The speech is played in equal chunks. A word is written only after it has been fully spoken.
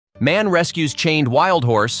Man rescues chained wild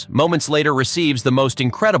horse, moments later receives the most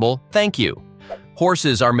incredible thank you.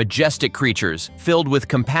 Horses are majestic creatures, filled with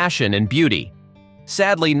compassion and beauty.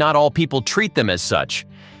 Sadly, not all people treat them as such.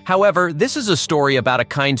 However, this is a story about a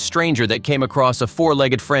kind stranger that came across a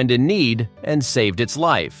four-legged friend in need and saved its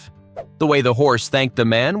life. The way the horse thanked the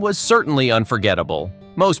man was certainly unforgettable.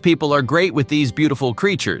 Most people are great with these beautiful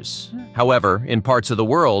creatures. However, in parts of the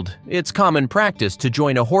world, it's common practice to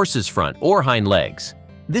join a horse's front or hind legs.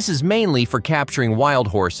 This is mainly for capturing wild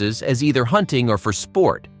horses as either hunting or for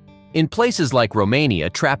sport. In places like Romania,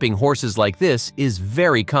 trapping horses like this is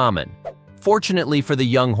very common. Fortunately for the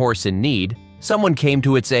young horse in need, someone came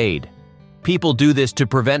to its aid. People do this to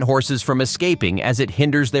prevent horses from escaping as it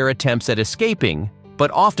hinders their attempts at escaping,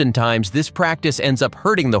 but oftentimes this practice ends up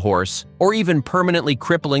hurting the horse or even permanently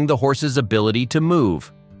crippling the horse's ability to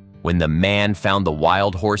move. When the man found the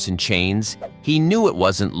wild horse in chains, he knew it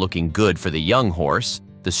wasn't looking good for the young horse.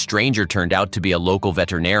 The stranger turned out to be a local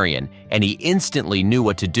veterinarian, and he instantly knew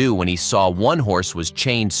what to do when he saw one horse was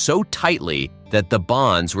chained so tightly that the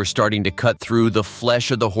bonds were starting to cut through the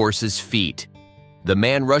flesh of the horse's feet. The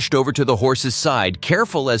man rushed over to the horse's side,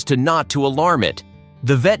 careful as to not to alarm it.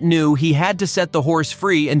 The vet knew he had to set the horse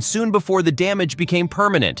free, and soon before the damage became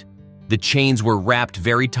permanent. The chains were wrapped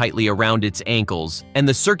very tightly around its ankles, and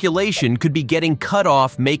the circulation could be getting cut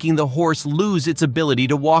off, making the horse lose its ability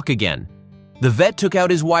to walk again. The vet took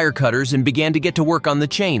out his wire cutters and began to get to work on the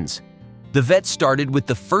chains. The vet started with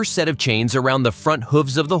the first set of chains around the front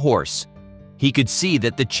hooves of the horse. He could see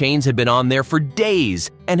that the chains had been on there for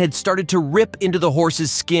days and had started to rip into the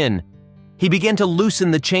horse's skin. He began to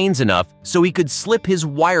loosen the chains enough so he could slip his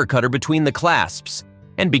wire cutter between the clasps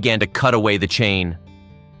and began to cut away the chain.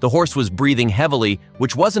 The horse was breathing heavily,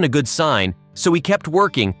 which wasn't a good sign, so he kept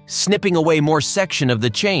working, snipping away more section of the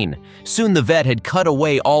chain. Soon the vet had cut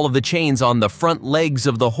away all of the chains on the front legs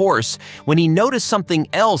of the horse when he noticed something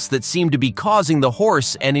else that seemed to be causing the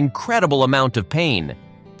horse an incredible amount of pain.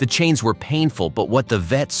 The chains were painful, but what the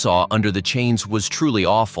vet saw under the chains was truly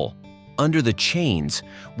awful. Under the chains,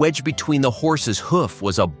 wedged between the horse's hoof,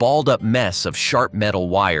 was a balled-up mess of sharp metal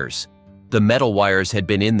wires. The metal wires had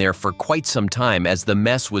been in there for quite some time as the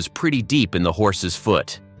mess was pretty deep in the horse's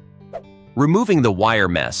foot. Removing the wire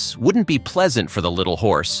mess wouldn't be pleasant for the little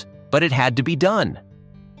horse, but it had to be done.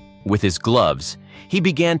 With his gloves, he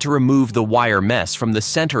began to remove the wire mess from the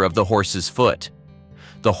center of the horse's foot.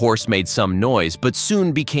 The horse made some noise, but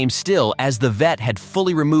soon became still as the vet had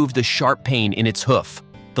fully removed the sharp pain in its hoof.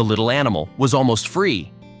 The little animal was almost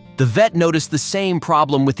free. The vet noticed the same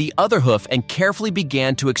problem with the other hoof and carefully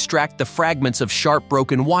began to extract the fragments of sharp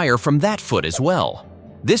broken wire from that foot as well.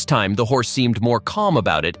 This time, the horse seemed more calm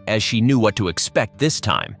about it as she knew what to expect this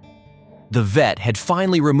time. The vet had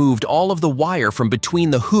finally removed all of the wire from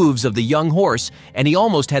between the hooves of the young horse, and he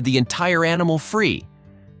almost had the entire animal free.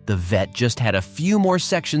 The vet just had a few more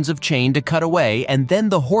sections of chain to cut away, and then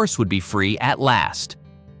the horse would be free at last.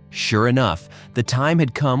 Sure enough, the time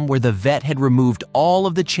had come where the vet had removed all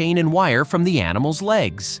of the chain and wire from the animal's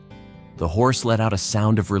legs. The horse let out a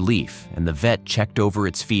sound of relief, and the vet checked over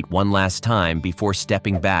its feet one last time before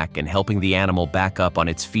stepping back and helping the animal back up on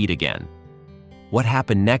its feet again. What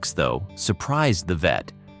happened next, though, surprised the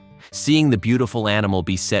vet. Seeing the beautiful animal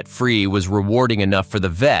be set free was rewarding enough for the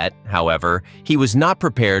vet. However, he was not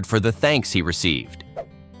prepared for the thanks he received.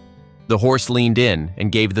 The horse leaned in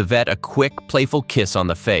and gave the vet a quick, playful kiss on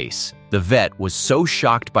the face. The vet was so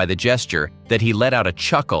shocked by the gesture that he let out a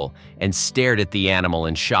chuckle and stared at the animal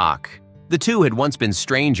in shock. The two had once been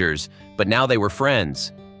strangers, but now they were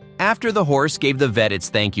friends. After the horse gave the vet its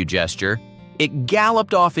thank you gesture, it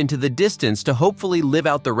galloped off into the distance to hopefully live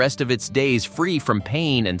out the rest of its days free from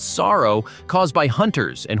pain and sorrow caused by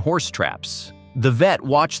hunters and horse traps. The vet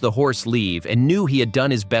watched the horse leave and knew he had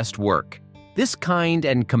done his best work. This kind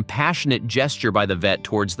and compassionate gesture by the vet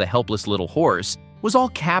towards the helpless little horse was all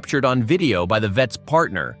captured on video by the vet's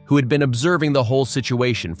partner, who had been observing the whole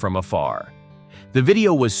situation from afar. The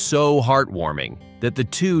video was so heartwarming that the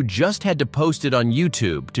two just had to post it on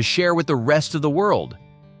YouTube to share with the rest of the world.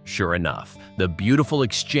 Sure enough, the beautiful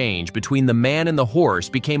exchange between the man and the horse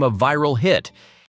became a viral hit,